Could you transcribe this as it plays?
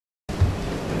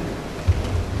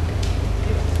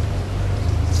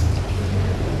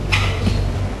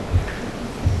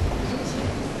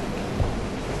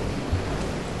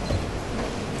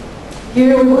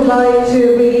Here we would like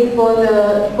to read for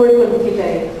the curriculum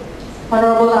vitae.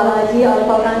 Honorable Hon Dr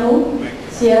Alpha Kanu,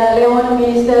 Sierra Leone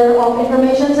Minister of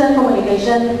Information and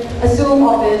Communication, assumed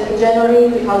office January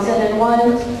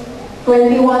 2001,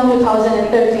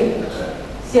 2013.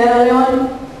 Sierra Leone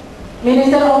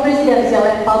Minister of Presidential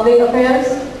and Public Affairs,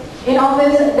 in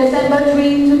office December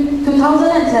 3,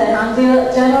 2010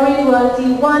 until January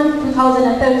 21,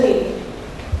 2013.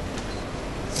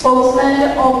 Spokesman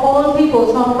of All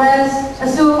People's Congress,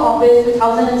 assumed office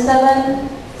 2007.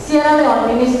 Sierra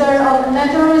Leone Minister of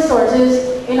Natural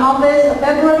Resources, in office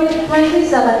February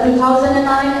 27,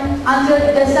 2009 until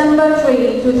December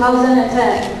 3,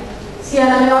 2010.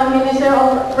 Sierra Leone Minister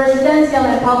of Presidential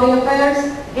and Public Affairs,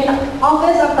 in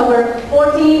office October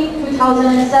 14,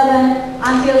 2007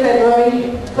 until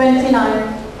February 29,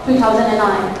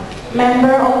 2009.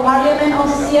 Member of Parliament of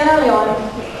Sierra Leone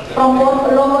from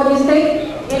Logo District,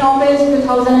 in office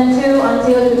 2002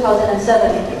 until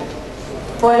 2007.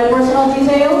 For the personal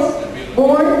details,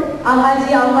 born Hon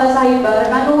Dr Alpha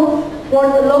Kanu,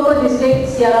 Port Logo District,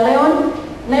 Sierra Leone,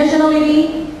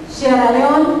 nationality Sierra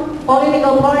Leone,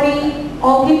 political party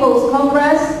All People's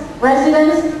Congress,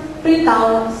 residence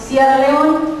Freetown, Sierra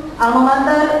Leone, alma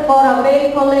mater Cora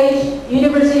Bay College,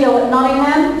 University of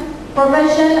Nottingham,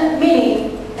 profession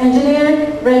meaning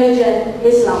engineer, religion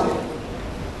Islam.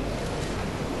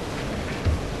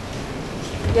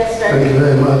 Yes, sir. Thank you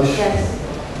very much. Yes.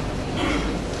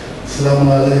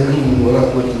 Assalamu alaikum wa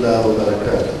rahmatullahi wa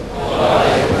barakatuh.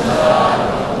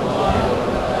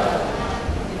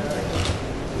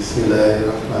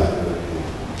 Bismillahirrahmanirrahim.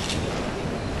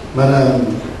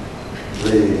 Madam,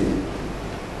 the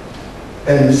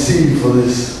MC for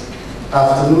this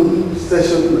afternoon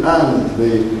session and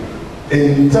the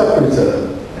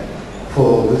interpreter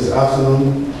for this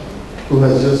afternoon, who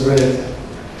has just read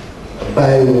a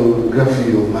biography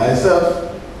of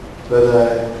myself that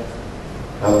I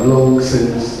have long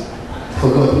since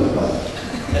forgotten about.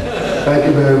 Thank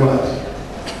you very much.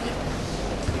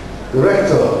 The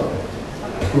rector,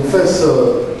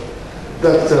 Professor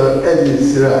Dr. Eddie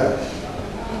Siraj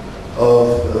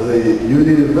of the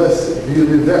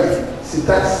Universitas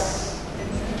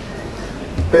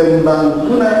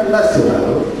Pembangunan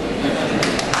Nasional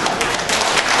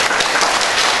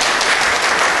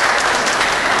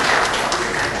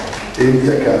in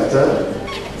Jakarta,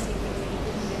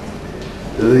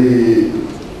 the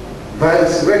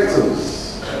vice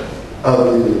rectors of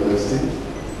the university,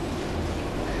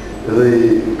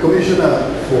 the commissioner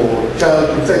for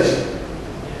child protection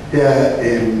here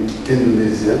in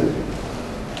Indonesia,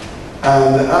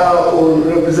 and our own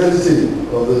representative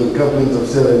of the government of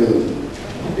Sierra Leone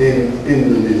in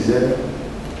Indonesia,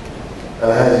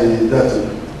 Alhaji Datuk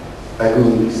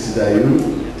Agung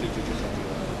Sidayu,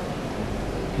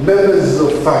 members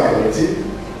of faculty,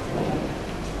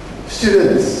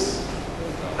 students,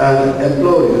 and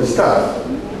employees, staff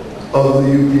of the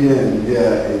UPN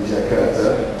here in Jakarta,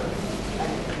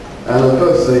 and of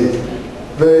course the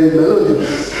very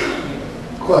melodious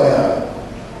choir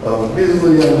of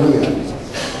beautiful young women,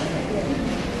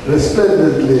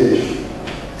 resplendently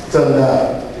turned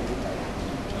out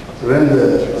to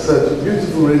render such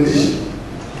beautiful rendition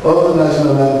of the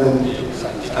national anthem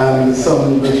and the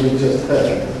song that we just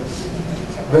heard.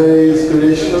 Very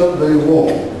inspirational, very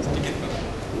warm,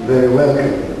 very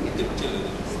welcoming.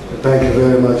 Thank you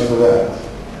very much for that.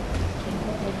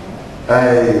 I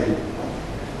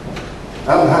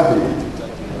am happy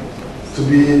to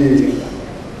be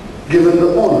given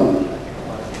the honor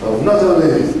of not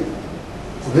only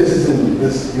visiting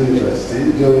this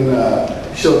university during a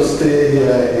short stay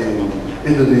here in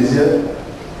Indonesia,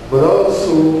 but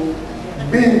also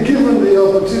being given the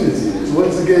opportunity to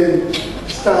once again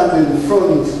stand in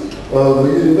front of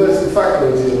the university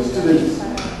faculty of students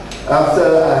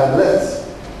after I had left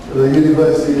the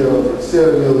University of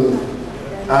Sierra Leone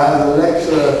as a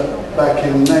lecturer back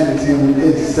in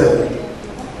 1987.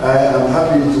 I am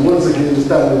happy to once again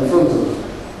stand in front of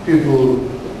people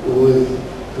with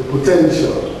the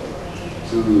potential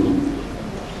to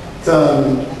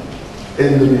turn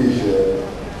Indonesia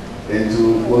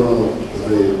into one of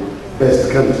the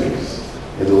best countries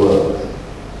in the world.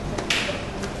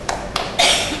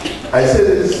 I say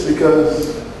this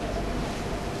because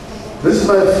this is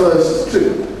my first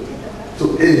trip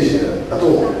to Asia at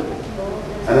all,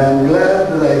 and I'm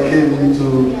glad that I came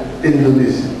to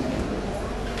Indonesia,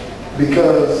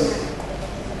 because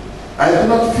I do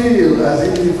not feel as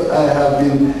if I have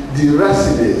been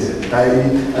deracinated,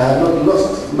 i.e. I have not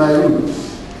lost my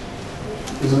roots.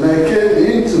 Because when I came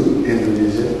into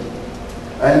Indonesia,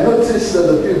 I noticed that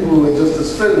the people were just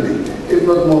as friendly, if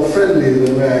not more friendly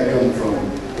than where I come from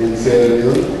in Sierra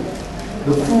Leone.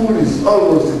 The food is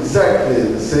almost exactly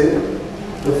the same.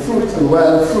 The fruit, the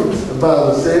wild fruit,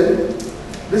 about the same.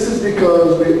 This is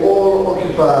because we all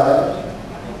occupy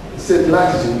the same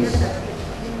latitudes,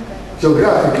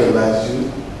 geographical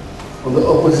latitude, on the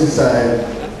opposite side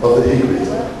of the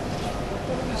equator.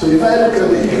 So if I look at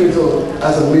the equator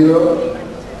as a mirror,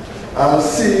 I'll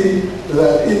see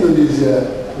that Indonesia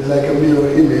is like a mirror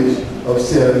image of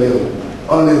Sierra Leone,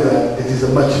 only that it is a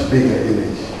much bigger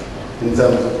image in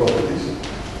terms of population.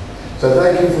 So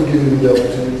thank you for giving me the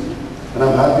opportunity, and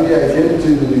I'm happy I came to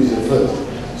Indonesia first.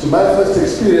 So my first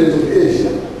experience of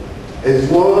Asia is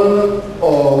one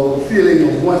of feeling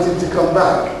of wanting to come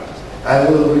back. I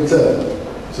will return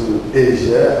to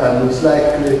Asia, and most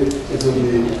likely it will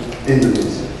be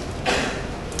Indonesia.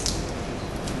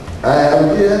 I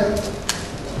am here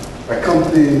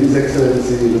accompanying His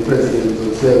Excellency the President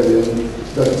of Sierra Leone,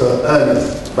 Dr.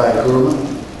 Alpha Kanu,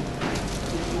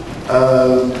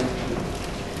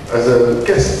 as a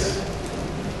guest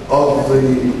of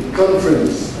the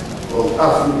Conference of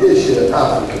Asia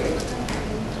Africa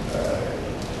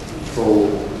for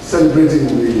celebrating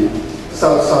the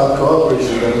South-South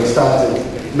cooperation that was started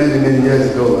many, many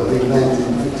years ago, I think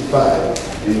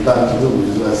 1955 in Bantu,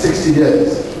 which was 60 years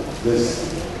this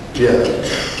year.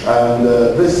 And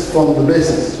this formed the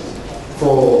basis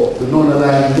for the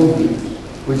non-aligned movement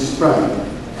which sprang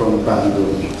from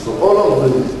Bandung. So all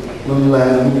of the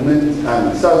non-aligned movement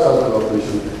and South-South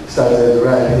cooperation started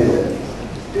right here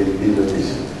in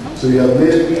Indonesia. So you have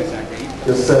made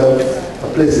yourself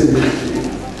a place in history,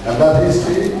 and that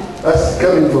history, us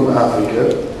coming from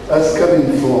Africa, us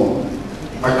coming from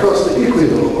across the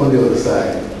equator on the other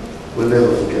side, we'll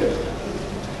never forget.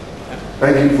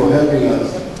 Thank you for helping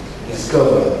us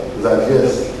discover that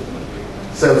yes,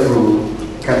 self-rule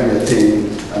can be attained,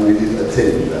 and we did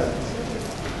attain that.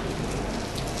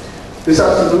 This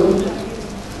afternoon,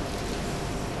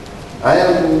 I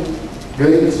am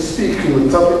going to speak on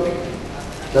a topic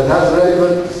that has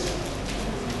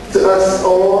relevance to us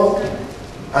all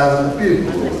as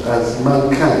people, as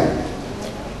mankind.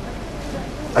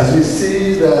 As we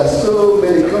see, there are so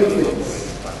many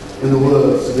conflicts in the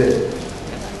world today.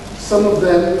 Some of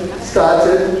them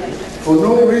started for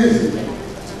no reason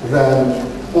than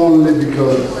only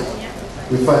because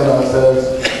we find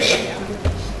ourselves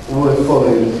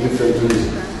following different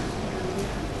religions.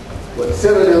 But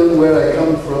Sierra Leone, where I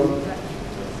come from,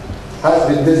 has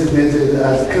been designated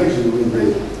as a country with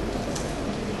the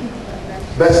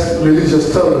best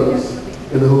religious tolerance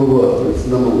in the whole world. It's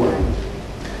number one.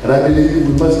 And I believe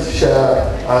we must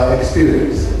share our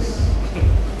experiences.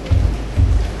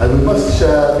 And we must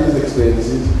share these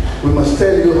experiences. We must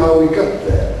tell you how we got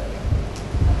there.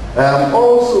 I am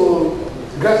also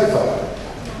gratified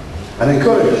and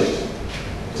encouraged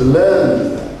to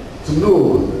learn, to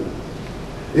know that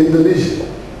Indonesia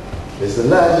is the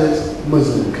largest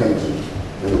Muslim country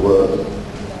in the world.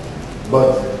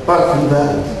 But apart from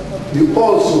that, you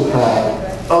also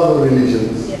have other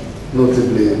religions,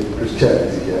 notably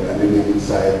Christianity here, and they live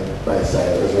side by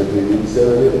side as we're doing in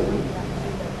Sierra Leone.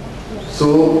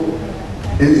 So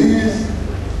it is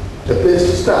a place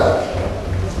to start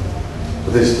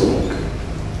this talk.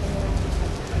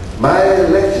 My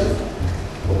lecture,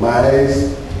 or my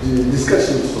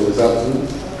discussions for this afternoon,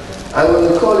 I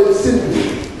will call it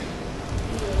simply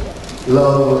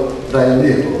Love Thy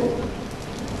Neighbor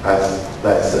as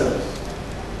Thyself.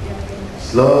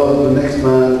 Love the next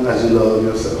man as you love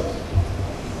yourself.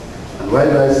 And why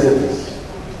do I say this?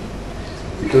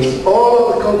 Because all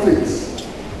of the conflicts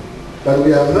that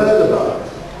we have heard about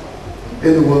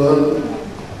in the world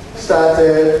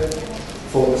started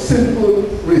for simple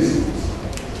reasons.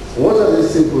 What are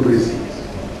these simple reasons?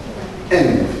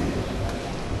 Envy,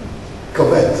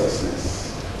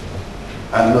 covetousness,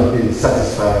 and not being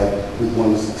satisfied with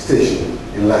one's station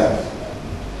in life.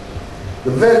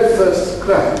 The very first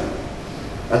crime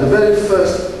and the very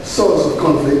first source of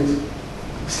conflict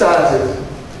started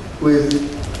with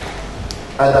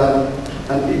Adam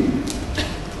and Eve.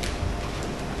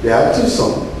 They had two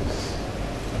sons.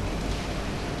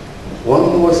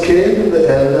 One was Cain, the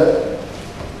elder,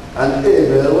 and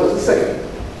Abel was the second.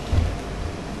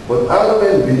 But out of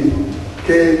envy,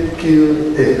 Cain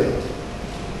killed Abel.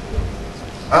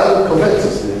 Out of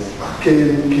covetousness,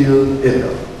 Cain killed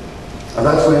Abel. And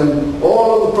that's when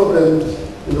all of the problems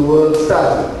in the world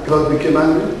started. God became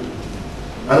angry,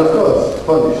 and of course,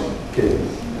 punished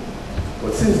Cain.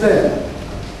 But since then,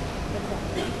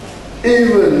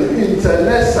 even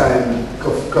internecine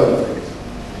conflict,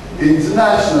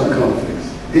 international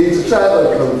conflicts,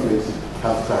 intertribal conflicts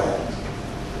have thrived.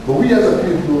 But we as a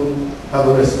people have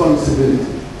a responsibility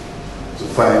to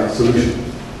find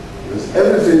solutions Because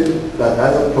everything that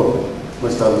has a problem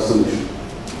must have a solution.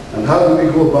 And how do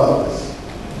we go about this?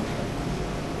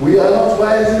 We are not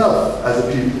wise enough as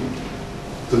a people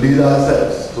to lead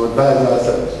ourselves, to advise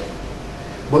ourselves.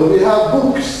 But we have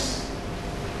books.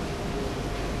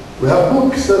 We have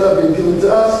books that have been given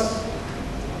to us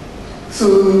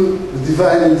through the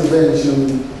divine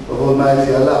intervention of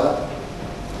Almighty Allah.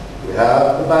 We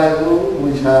have the Bible,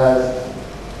 which has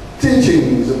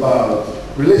teachings about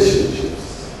relationships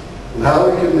and how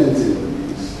we can maintain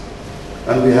these.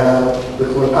 And we have the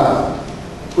Quran,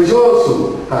 which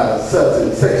also has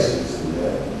certain sections in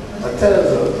there that tells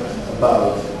us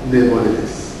about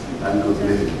neighborliness and good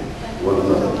living with one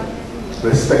another,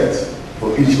 respect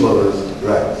for each other's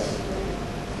rights.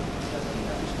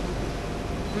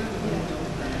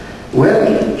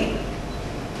 When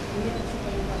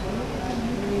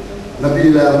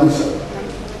Nabila Musa,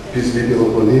 peace be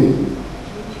upon him,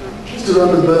 stood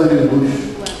on the burning bush,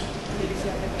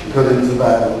 according to the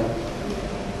Bible,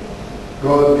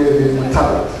 God gave him a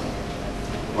tablet.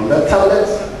 On that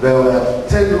tablet, there were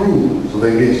 10 rules of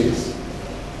engagement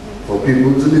for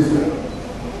people to live by.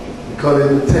 We call it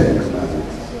the 10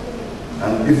 Commandments.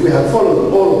 And if we had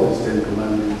followed all of these 10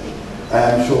 Commandments,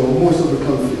 I am sure most of the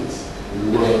conflicts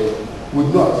in the world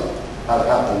would not have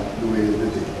happened the way they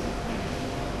did.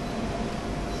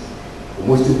 The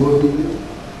most importantly,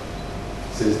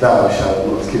 says, thou shalt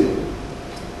not kill.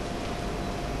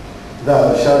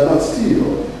 Thou shalt not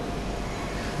steal.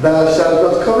 Thou shalt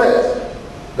not covet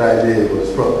thy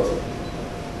neighbor's property.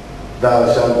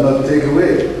 Thou shalt not take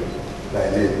away thy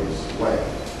neighbor's wife.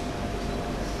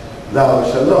 Thou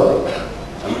shalt love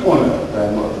and honor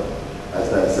thy mother as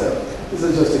thyself. These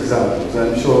are just examples.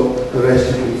 I'm sure the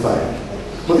rest you can find.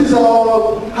 But these are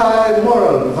all high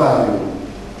moral value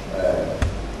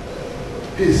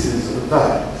pieces of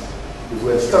advice. If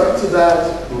we're stuck to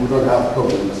that, we would not have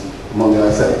problems among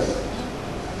ourselves.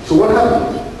 So what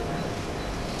happened?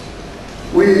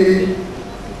 We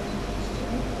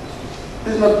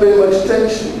did not pay much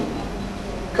attention.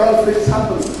 Conflicts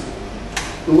happened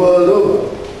the world over.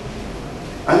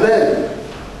 And then,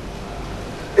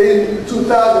 in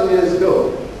 2,000 years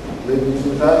ago, maybe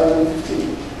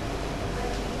 2015,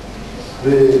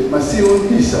 the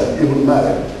Masiih Isa ibn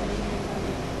Maryam,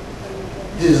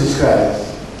 Jesus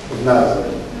Christ of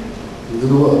Nazareth, into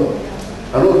the world.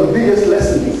 And one of the biggest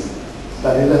lessons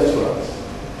that he left for us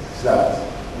is that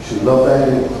you should love thy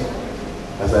neighbor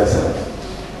as thyself.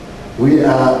 We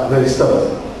are very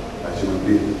stubborn as human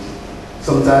beings.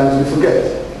 Sometimes we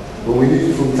forget, but we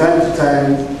need from time to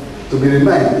time to be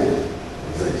reminded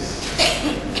of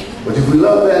this. But if we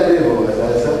love thy neighbor as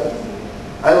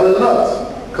thyself, I will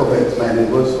not covet my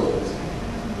neighbor's property.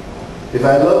 If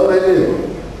I love my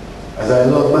neighbor as I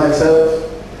love myself,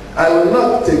 I will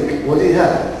not take what he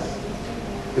has.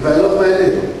 If I love my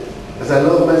neighbor as I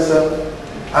love myself,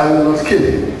 I will not kill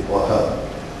him or her.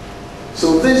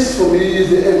 So this for me is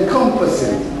the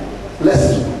encompassing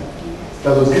lesson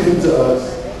that was given to us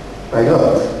by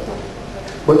God.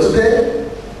 But today,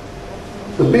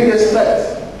 the biggest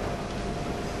threat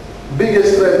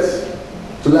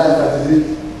to life as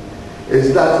it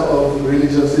is that of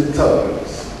religious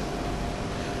intolerance.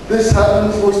 This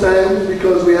happens most times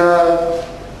because we have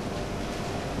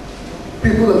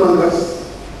people among us,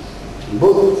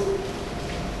 both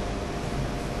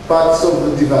parts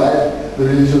of the divide, the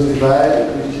religious divide,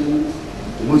 the Christians,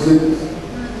 the Muslims,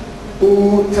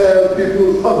 who tell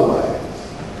people otherwise.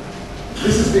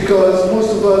 This is because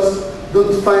most of us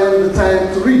don't find the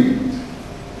time to read.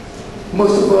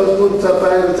 Most of us don't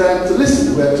find the time to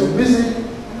listen. We're too busy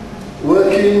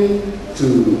working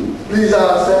to please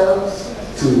ourselves,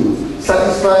 to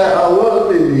satisfy our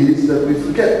worldly needs, that we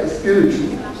forget the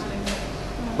spiritual.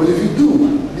 But if you do,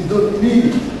 you don't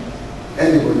need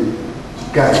anybody to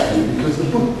guide you, because the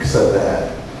books are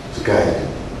there to guide you.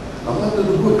 And what do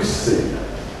the books say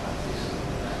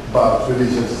about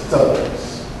religious tolerance?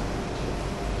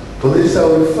 For this I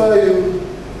will refer you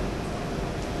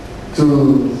to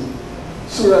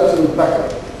Surah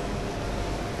Al-Baqarah,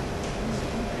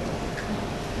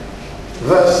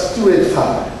 verse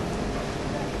 285.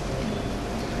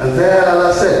 And there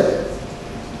Allah said,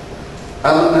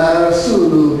 Amana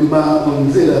Rasulu bima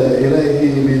unzila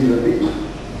ilayhi min rabbi.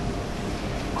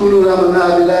 Kullu amanna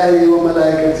billahi wa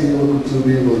malaikatihi wa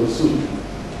kutubihi wa rusulihi.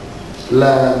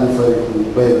 La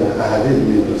nufarriqu bayna ahadin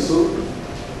min rusul.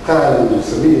 Qalu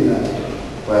sami'na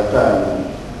wa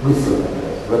ata'na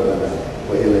ghufranaka rabbana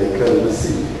wa ilayka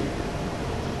al-masir.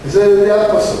 He said, the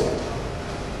apostle,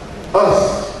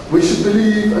 us, we should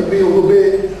believe and we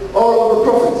obey all of the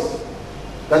prophets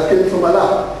that came from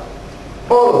Allah.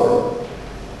 All of them.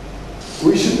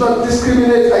 We should not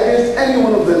discriminate against any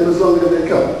one of them as long as they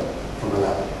come from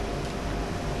Allah.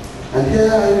 And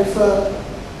here I refer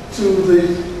to the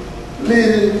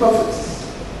leading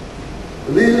prophets,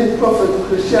 the leading prophet of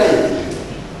Christianity,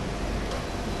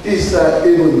 Isa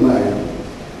ibn Maryam,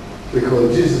 we call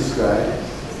Jesus Christ,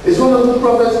 is one of the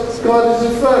prophets God is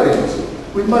referring to.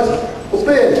 We must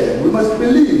obey them. We must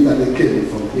believe that they came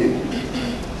from him.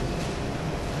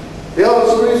 He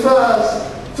also refers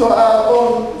to our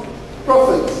own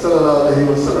prophet, sallallahu alaihi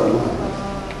wasallam.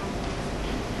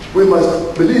 We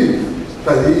must believe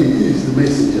that he is the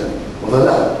messenger of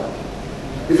Allah.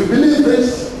 If you believe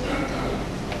this,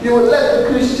 you will let the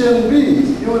Christian be.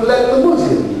 You will let the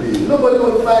Muslim be. Nobody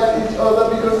will fight each other,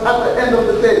 because at the end of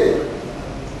the day,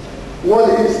 what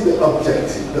is the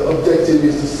objective? The objective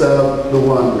is to serve the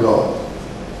one God.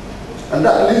 And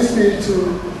that leads me to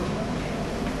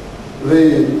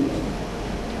the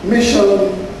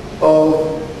mission of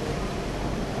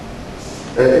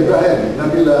Ibrahim,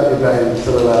 Nabila Ibrahim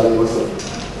sallallahu alaihi wasallam.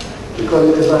 We call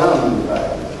it Abraham in the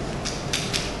Bible.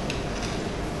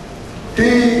 He,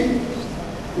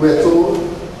 we're told,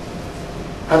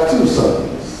 had two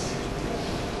sons.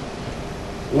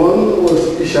 One was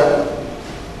Ishaq,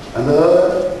 and the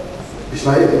other,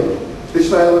 Ishmael.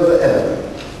 Ishmael was the elder.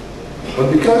 But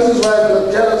because his wife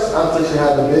got jealous after she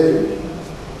had a baby,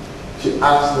 she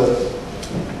asked that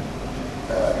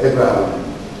Abraham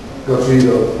got rid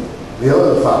of the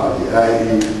other family,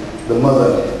 i.e. the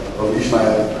mother of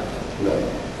Ishmael.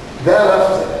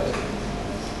 Thereafter,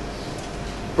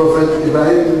 Prophet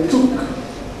Ibrahim took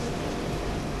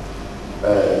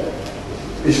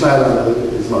Ishmael and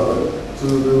his mother to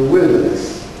the wilderness.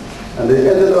 And they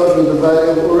ended up in the valley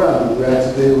of Uran, where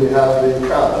today we have the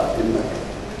Kaaba in Mecca.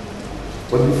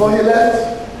 But before he left,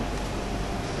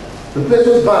 the place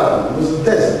was barren. It was a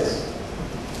desert.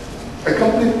 A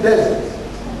complete desert.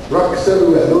 Rocks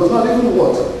everywhere. There was not even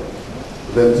water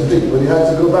for them to drink. But he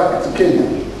had to go back to Kenya,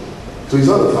 to his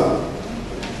other family.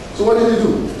 So what did he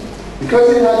do? Because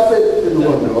he had faith in the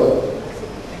one God,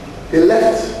 he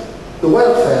left the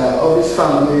welfare of his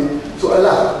family to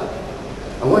Allah.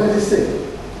 And what did he say?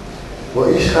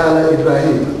 وإشحال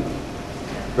إبراهيم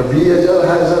ربي يجعل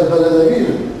هذا البلد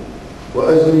أمينا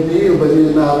وأجنبني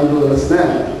وبني نعبد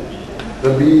الأصنام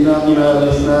ربي نعبدنا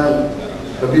الأصنام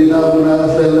ربي نعبدنا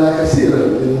أضللنا كثيرا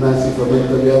من الناس فمن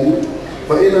تبعني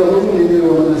فإنه مني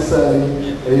ومن نساني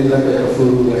فإنك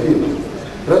غفور رحيم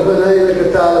ربنا إنك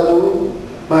تعلم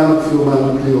ما نخفي وما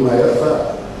نبدي وما يخفى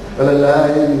ولا لا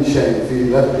من شيء في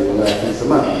الأرض ولا في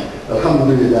السماء الحمد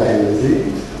لله الذي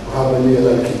وهب لي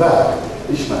على الكبار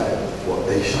إشمعيل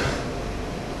وعيشة.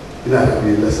 I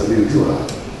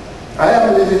am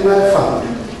living my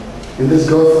family in this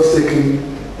God-forsaken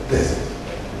desert.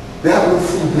 They have no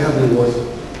food, they have no water.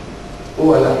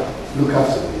 Oh Allah, look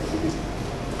after me.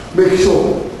 Make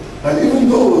sure that even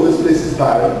though this place is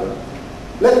barren,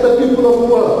 let the people of the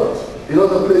world in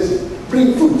other places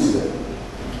bring food to them.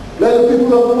 Let the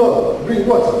people of the world bring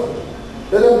water.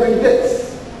 Let them bring dates.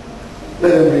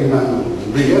 Let them bring mangoes,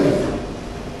 bring everything.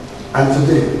 And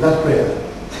today, that prayer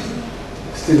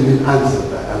still being answered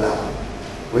by Allah.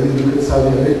 When you look at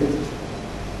Saudi Arabia,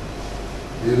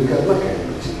 you look at Mecca in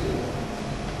particular,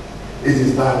 it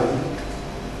is barren.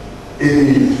 It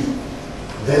is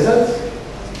desert,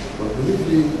 but believe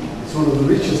me, it's one of the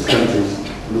richest countries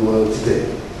in the world today.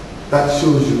 That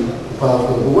shows you the power of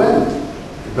God. But when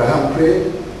Abraham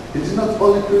prayed, he did not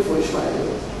only pray for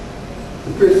Ishmael,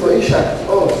 he prayed for Ishaq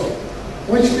also,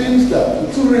 which means that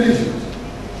the two religions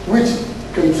which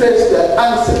can trace their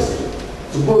ancestry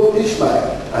to both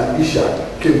Ishmael and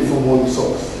Ishaq came from one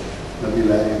source,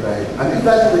 Nabila Ibrahim. And if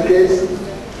that is the case,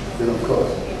 then of course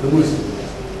the Muslim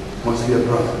must be a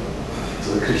brother to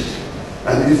the Christian.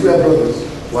 And if we are brothers,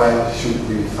 why should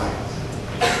we fight?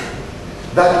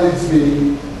 That leads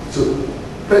me to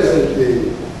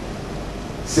present-day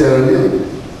Sierra Leone.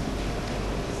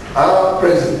 Our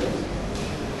president,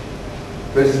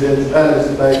 President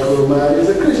Ernest Bai Koroma, is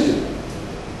a Christian.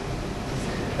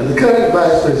 And the current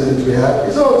vice president we have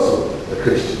is also a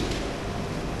Christian.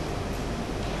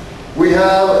 We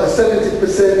have a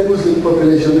 70% Muslim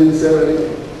population in Sierra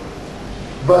Leone,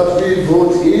 but we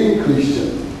vote in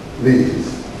Christian leaders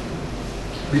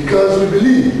because we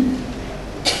believe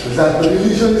that the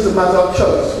religion is a matter of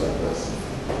choice for the person.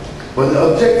 But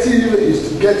the objective is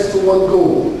to get to one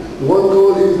goal. The one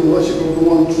goal is the worship of the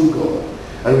one true God.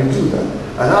 And we do that.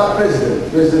 And our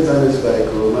president, President Ernest Bai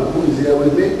Koroma, who is here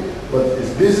with me, but is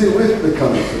busy with the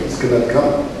conference, cannot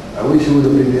come. I wish he would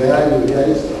have been here, I would hear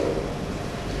his story.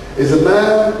 Is a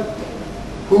man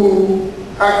who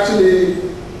actually,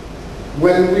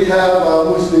 when we have our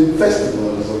Muslim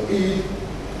festivals of Eid,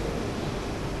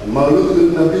 And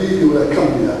Maulud al-Nabi, he will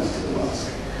accompany us to the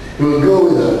mosque. He will go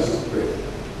with us to pray.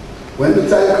 When the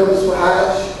time comes for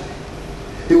Hajj,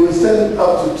 he will send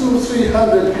up to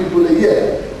 200-300 people a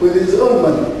year with his own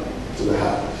money to the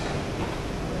Hajj.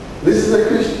 This is a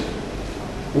Christian.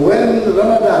 When the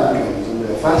Ramadan comes and we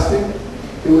are fasting,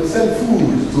 he will send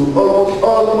food to almost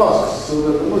all the mosques so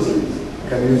that the Muslims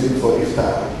can use it for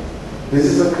iftar. This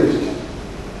is a Christian.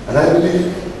 And I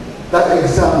believe that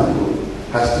example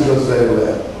has stood us very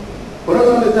well. But not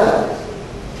only that,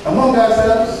 among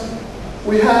ourselves,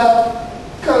 we have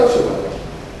cultural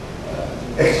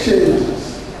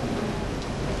exchanges.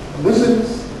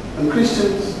 Muslims and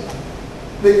Christians,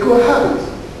 they cohabit.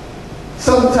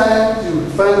 Sometimes you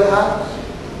find a house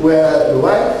where the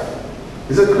wife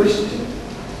is a Christian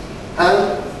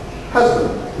and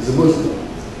husband is a Muslim.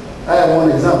 I have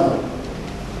one example.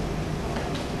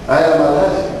 I am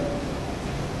Al-Haji.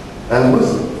 I am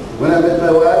Muslim. When I met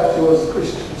my wife, she was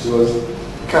Christian. She was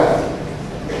Catholic.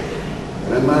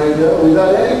 And I married her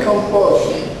without any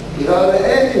compulsion, without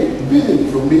any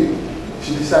bidding from me.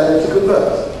 She decided to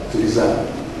convert to Islam.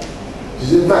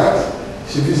 In fact,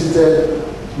 she visited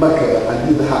Mecca and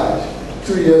did the Hajj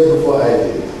 2 years before I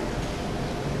did.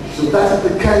 So that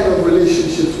is the kind of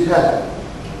relationships we have.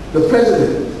 The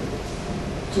president,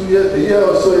 a year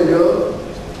or so ago,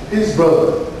 his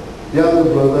brother,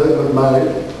 younger brother, got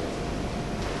married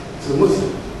to a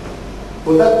Muslim.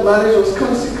 But that marriage was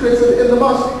consecrated in the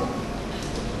mosque.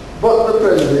 But the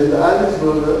president and his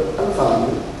brother and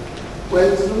family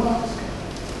went to the mosque.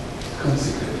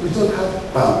 Consecrated. We don't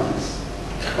have boundaries.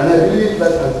 And I believe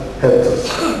that has helped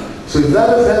us. So if that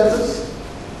has helped us,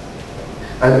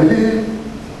 I believe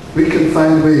we can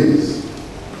find ways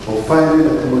of finding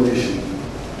accommodation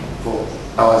for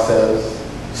ourselves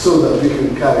so that we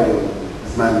can carry on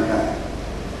as mankind.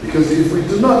 Because if we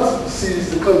do not seize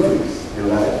the conflicts in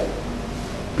life,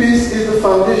 peace is the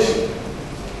foundation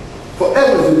for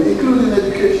everything, including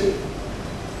education.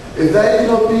 If there is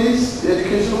no peace, the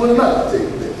education will not take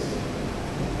place.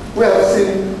 We have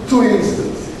seen 2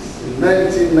 instances, in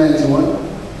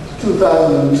 1991,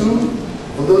 2002.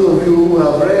 For those of you who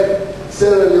have read,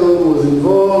 Sierra Leone was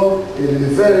involved in a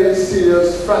very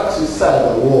serious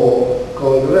fratricidal war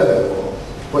called the Rebel War.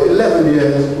 For 11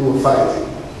 years we were fighting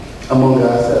among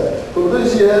ourselves. For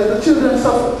those years the children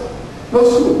suffered, no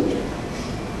school.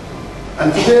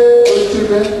 And today those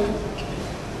children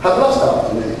have lost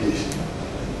out on education.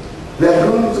 They have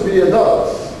grown to be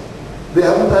adults. They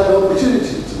haven't had the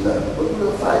opportunity to learn, but we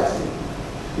are fighting.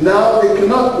 Now they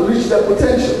cannot reach their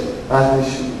potential as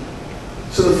they should.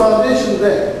 So the foundation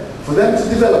there for them to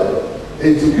develop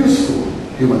into useful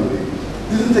human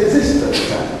beings didn't exist at the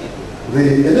time.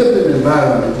 The enabling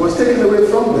environment was taken away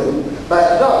from them by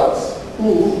adults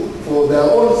who, for their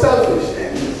own selfish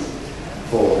ends,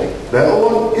 for their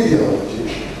own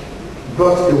ideology,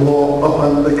 brought a war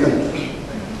upon the country.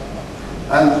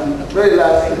 And very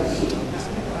lastly,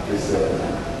 this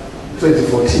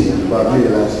 2014, about May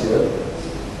last year,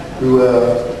 we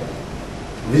were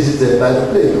visited by the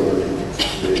plague of the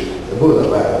Ebola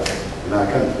virus in our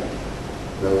country.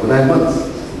 For 9 months,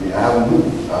 I haven't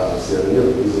moved out of Sierra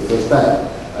Leone. This is the first time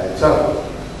I traveled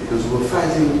because we were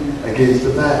fighting against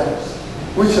the virus,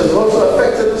 which has also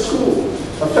affected the schools,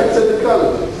 affected the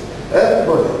colleges.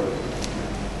 Everybody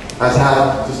has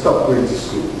had to stop going to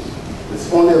school.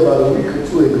 It's only about a week or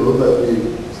 2 ago that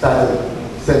we started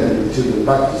sending the children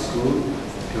back to school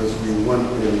because we want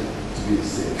them to be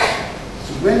safe.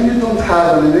 So when you don't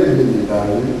have an enabling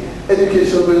environment,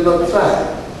 education will not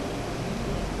thrive.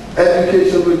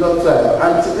 Education will not thrive.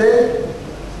 And today,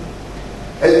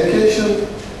 education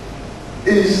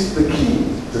is the key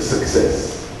to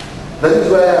success. That is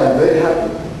why I'm very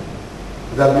happy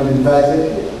that I've been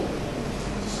invited here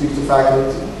to speak to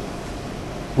faculty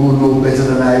who know better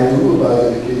than I do about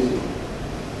education,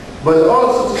 but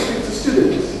also to speak to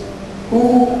students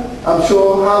who I'm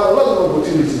sure have a lot of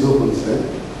opportunities open to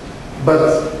them,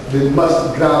 but they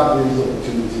must grab these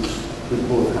opportunities with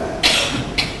both hands.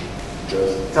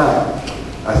 Because time,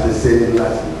 as they say in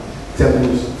Latin,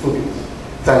 tempus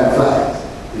fugit, time flies.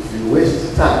 If you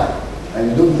waste time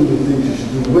and you don't do the things you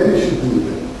should do when you should do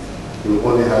them, you will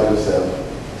only have yourself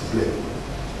to blame.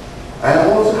 I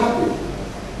am also happy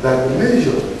that the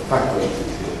major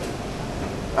faculties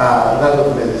here are that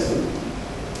of medicine.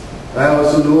 I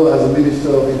also know as a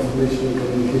Minister of Information and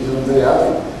Communication, I'm very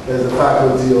happy there's a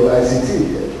faculty of ICT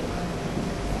here,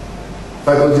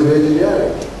 faculty of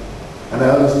engineering. And I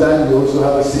understand you also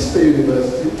have a sister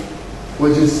university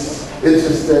which is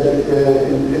interested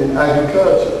in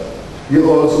agriculture.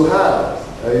 You also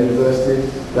have a university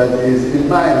that is in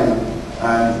mining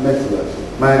and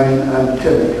metallurgy, mining and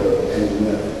chemical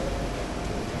engineering.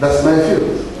 That's my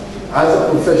field. As a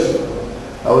professional,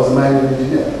 I was a mining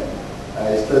engineer.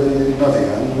 I studied in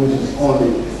Nottingham, which is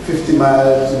only 50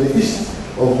 miles to the east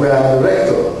of where the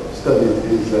rector studied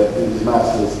his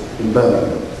master's in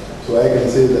Birmingham. So I can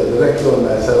say that the rector and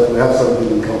myself, we have something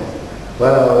in common.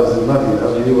 While I was in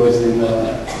Nottingham, he was in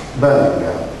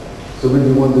Birmingham. So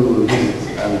maybe one day we'll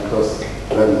visit and cross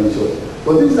each other.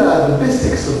 But these are the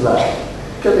basics of life: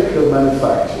 chemical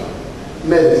manufacture,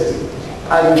 medicine,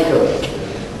 agriculture,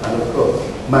 and of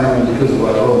course, mining because of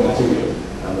our raw material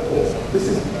and all. This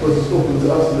is what is open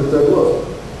to us in the third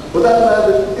world. But that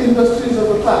are the industries of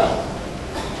the past.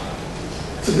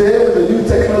 Today, with the new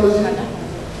technology,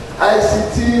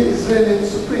 ICT is reigning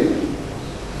supreme.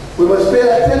 We must pay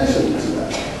attention to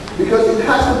that because it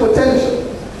has the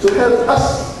potential to help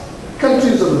us,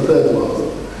 countries of the third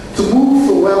world, to move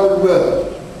from where we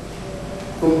were,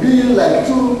 from being like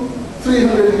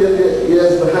 200-300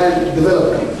 years behind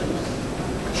developed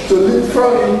countries, to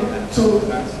leapfrogging to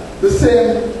the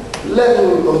same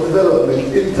level of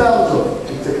development in terms of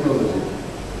technology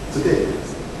today.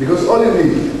 Because all you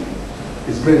need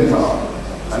is brain power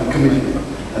and commitment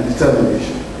and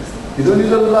determination. You don't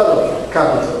need a lot of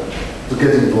capital to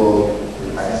get involved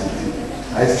in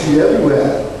ICT. I see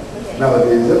everywhere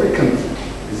nowadays, every country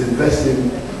is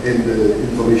investing in the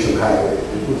information highway.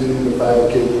 They're putting in the fiber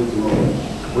cables and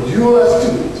all. But you as a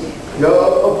student,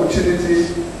 your opportunity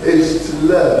is to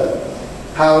learn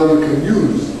how you can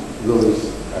use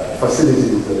those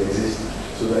facilities that exist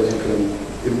so that you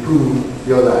can improve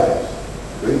your lives.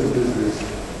 Going to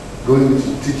business, going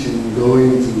to teaching,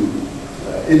 going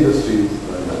to industry.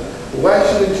 Why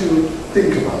shouldn't you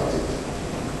think about it?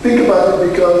 Think about it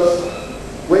because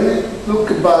when you look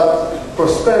about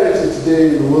prosperity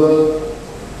today in the world,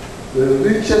 the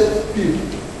richest people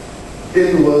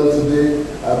in the world today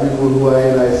are people who are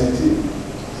in ICT.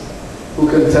 Who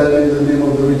can tell me the name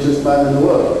of the richest man in the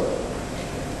world?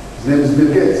 His name is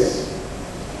Bill Gates.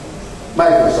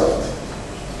 Microsoft.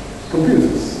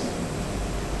 Computers.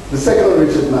 The second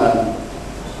richest man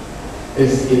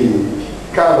is in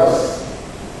Carlos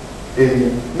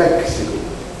in Mexico.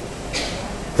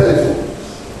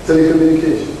 Telephones,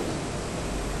 telecommunications.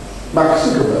 Mark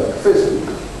Zuckerberg,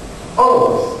 Facebook. All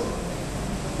of us,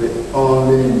 they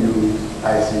only use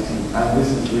ICT, and this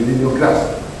is within your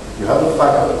grasp. You have a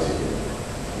faculty here.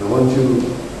 I want you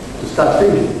to start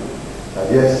thinking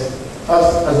that yes,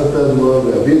 us as a third world,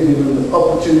 we are being given the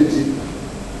opportunity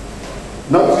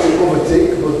not to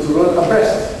overtake, but to run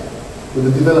abreast with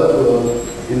the developed world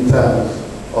in terms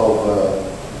of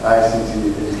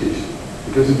ICT education.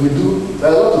 Because if we do,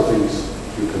 there are a lot of things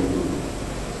you can do.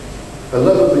 A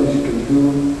lot of things you can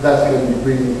do that can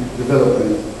bring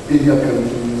development in your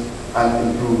countries and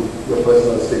improve your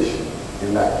personal station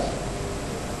in life.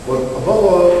 But above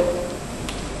all,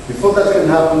 before that can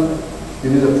happen, you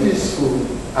need a peaceful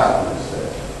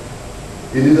atmosphere.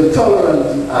 You need a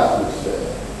tolerant atmosphere.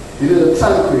 You need a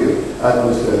tranquil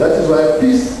atmosphere. That is why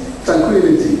peace,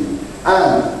 tranquility,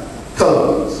 and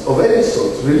tolerance of any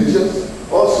sort, religious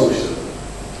or social,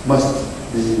 must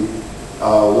be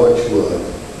our watchword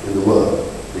in the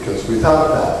world. Because without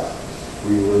that,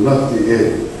 we will not be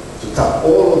able to tap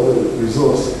all of the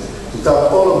resources, to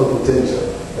tap all of the potential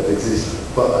that exists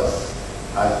for us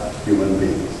as human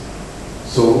beings.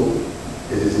 So,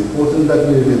 it is important that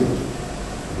we remember,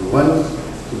 we want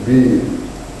to be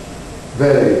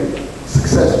very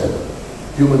successful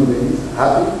human beings,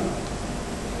 happy,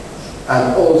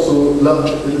 and also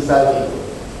love inside the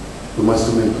world. We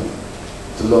must remember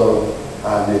to love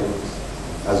our neighbors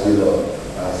as we love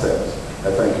ourselves.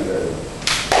 I thank you very much.